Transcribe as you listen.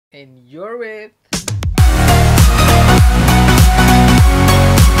And you're with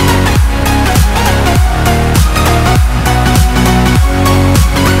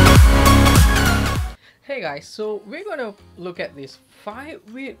Hey guys, so we're gonna look at these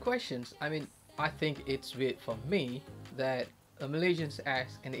 5 weird questions. I think it's weird for me that a Malaysians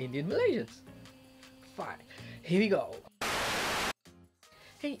ask an Indian Malaysians. 5. Here we go.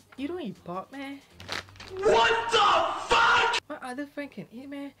 Hey, you don't eat pork, man? What the fuck? My other friend can eat,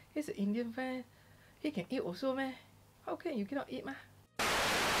 man. He's an Indian friend. He can eat also, man. How can you cannot eat, man?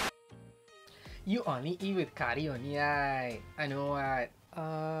 You only eat with curry only, right? I know what.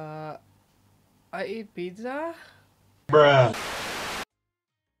 I eat pizza. Bruh.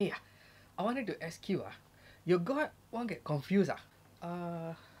 Yeah, I wanted to ask you, your God won't get confused,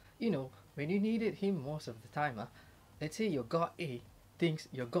 when you needed him most of the time, let's say your God A thinks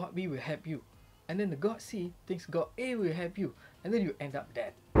your God B will help you, and then the God C thinks God A will help you, and then you end up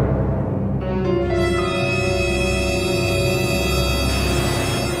dead.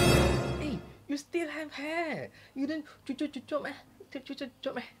 Hey, you still have hair. You didn't chop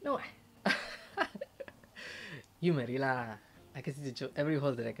me. No. You marry lah. I can see every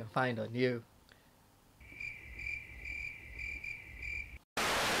hole that I can find on you.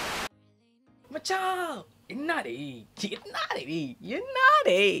 Macho! You're naughty! You're naughty! You're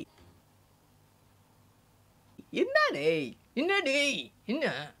naughty! You're naughty! You're naughty! You're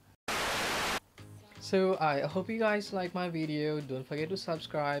not. So I hope you guys like my video. Don't forget to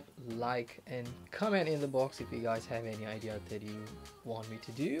subscribe, like, and comment in the box if you guys have any idea that you want me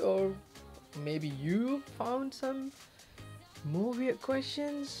to do, or maybe you found some more weird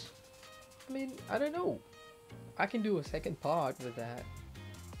questions. I don't know. I can do a second part with that.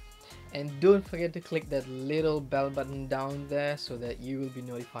 And don't forget to click that little bell button down there so that you will be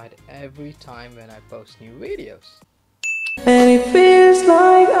notified every time when I post new videos. And it feels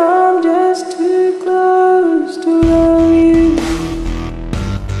like I'm just too close to love you.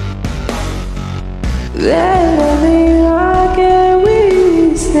 Then